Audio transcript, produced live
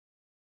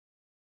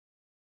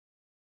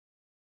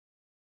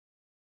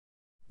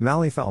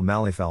Malleefowl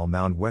Malleefowl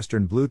mound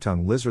western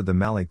blue-tongue lizard. The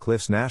Mallee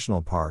Cliffs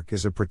National Park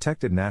is a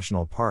protected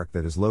national park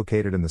that is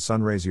located in the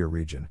Sunraysia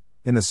region,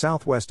 in the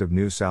southwest of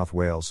New South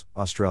Wales,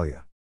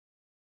 Australia.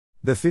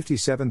 The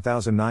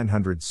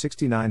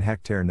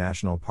 57,969-hectare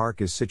national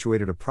park is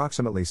situated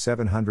approximately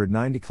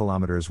 790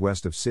 kilometres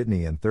west of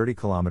Sydney and 30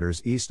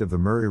 kilometres east of the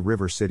Murray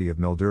River city of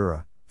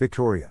Mildura,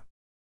 Victoria.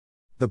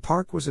 The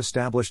park was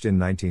established in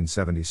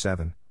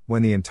 1977,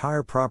 when the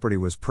entire property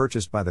was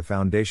purchased by the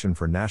Foundation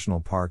for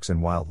National Parks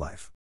and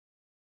Wildlife.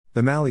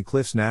 The Mallee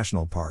Cliffs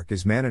National Park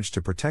is managed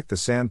to protect the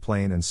sand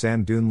plain and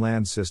sand dune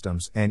land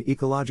systems and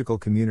ecological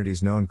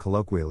communities known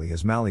colloquially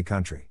as Mallee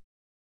Country.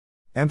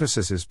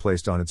 Emphasis is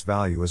placed on its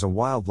value as a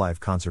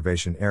wildlife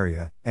conservation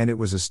area, and it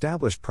was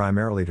established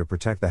primarily to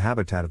protect the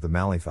habitat of the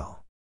Malleefowl.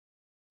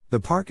 The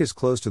park is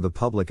closed to the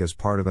public as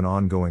part of an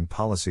ongoing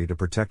policy to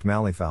protect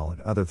Malleefowl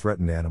and other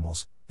threatened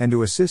animals, and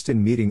to assist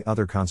in meeting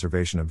other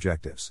conservation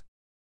objectives.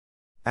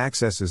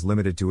 Access is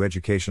limited to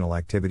educational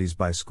activities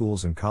by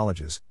schools and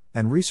colleges,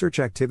 and research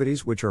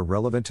activities which are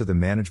relevant to the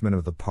management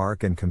of the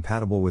park and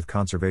compatible with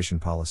conservation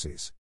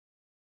policies.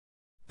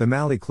 The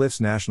Mallee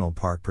Cliffs National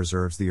Park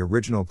preserves the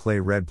original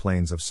clay red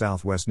plains of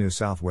southwest New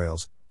South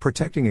Wales,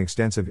 protecting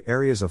extensive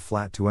areas of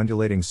flat to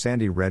undulating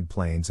sandy red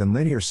plains and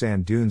linear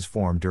sand dunes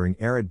formed during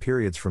arid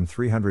periods from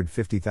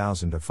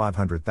 350,000 to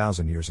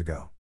 500,000 years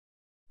ago.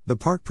 The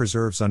park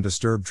preserves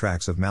undisturbed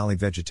tracts of mallee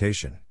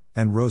vegetation,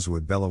 and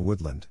rosewood bellow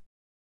woodland.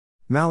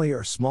 Mallee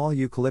are small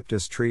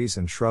eucalyptus trees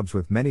and shrubs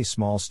with many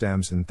small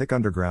stems and thick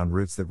underground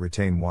roots that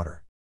retain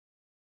water.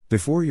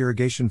 Before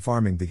irrigation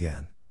farming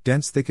began,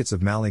 dense thickets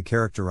of mallee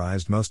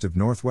characterized most of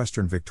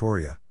northwestern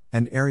Victoria,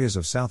 and areas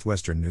of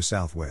southwestern New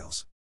South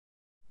Wales.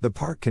 The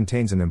park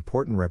contains an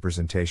important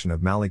representation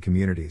of mallee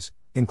communities,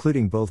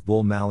 including both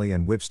bull mallee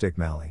and whipstick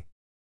mallee.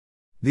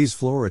 These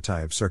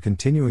flora-types are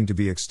continuing to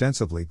be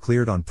extensively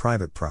cleared on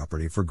private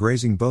property for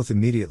grazing both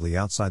immediately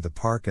outside the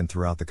park and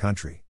throughout the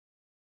country.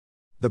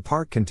 The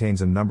park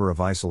contains a number of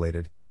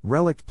isolated,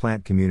 relict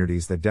plant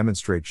communities that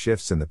demonstrate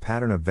shifts in the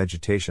pattern of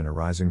vegetation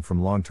arising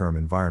from long-term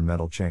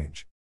environmental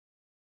change.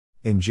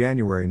 In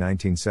January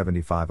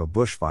 1975, a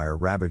bushfire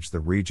ravaged the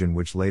region,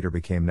 which later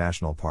became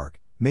National Park,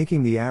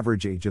 making the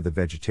average age of the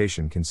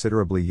vegetation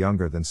considerably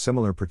younger than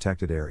similar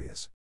protected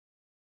areas.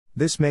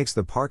 This makes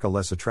the park a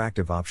less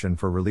attractive option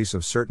for release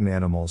of certain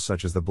animals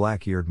such as the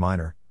black-eared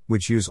miner,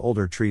 which use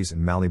older trees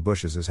and mallee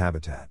bushes as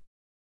habitat.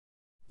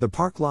 The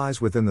park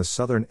lies within the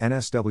southern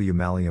NSW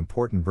Mallee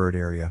Important Bird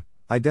Area,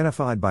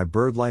 identified by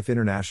BirdLife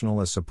International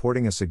as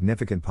supporting a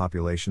significant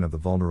population of the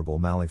vulnerable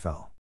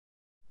malleefowl.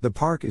 The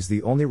park is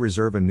the only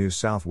reserve in New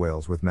South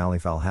Wales with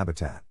malleefowl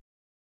habitat.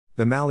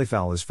 The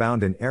malleefowl is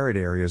found in arid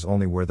areas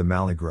only where the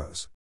mallee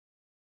grows.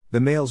 The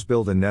males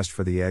build a nest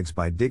for the eggs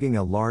by digging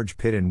a large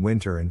pit in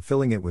winter and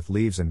filling it with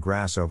leaves and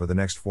grass over the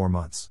next 4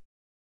 months.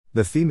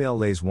 The female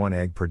lays 1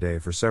 egg per day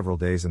for several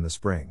days in the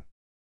spring.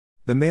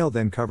 The male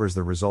then covers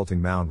the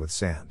resulting mound with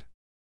sand.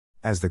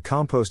 As the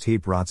compost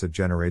heap rots, it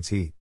generates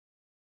heat.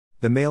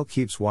 The male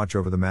keeps watch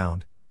over the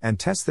mound, and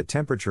tests the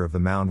temperature of the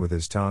mound with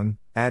his tongue,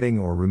 adding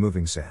or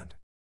removing sand.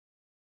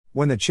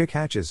 When the chick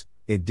hatches,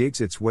 it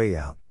digs its way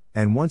out,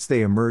 and once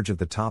they emerge at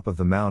the top of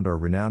the mound are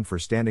renowned for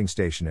standing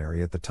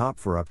stationary at the top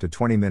for up to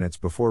 20 minutes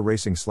before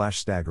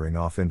racing/staggering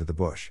off into the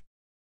bush.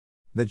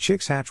 The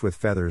chicks hatch with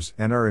feathers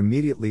and are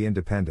immediately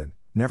independent,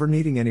 never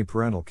needing any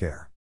parental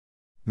care.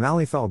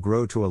 Malleefowl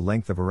grow to a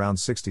length of around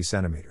 60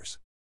 centimeters.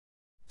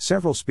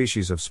 Several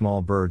species of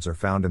small birds are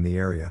found in the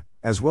area,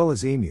 as well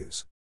as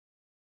emus.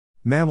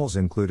 Mammals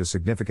include a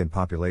significant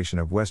population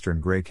of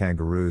western grey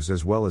kangaroos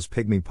as well as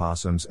pygmy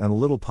possums and a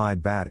little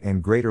pied bat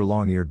and greater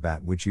long-eared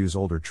bat, which use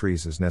older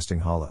trees as nesting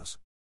hollows.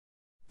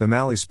 The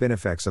Mallee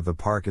spinifex of the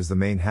park is the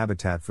main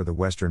habitat for the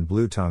western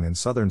blue-tongue and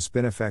southern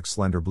spinifex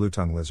slender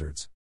blue-tongue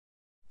lizards.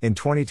 In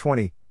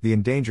 2020, the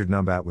endangered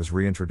numbat was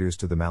reintroduced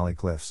to the Mallee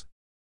Cliffs.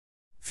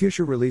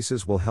 Future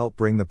releases will help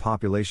bring the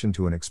population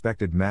to an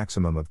expected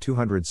maximum of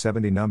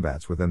 270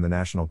 numbats within the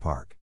national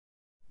park.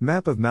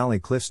 Map of Mallee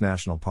Cliffs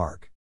National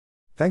Park.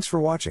 Thanks for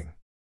watching.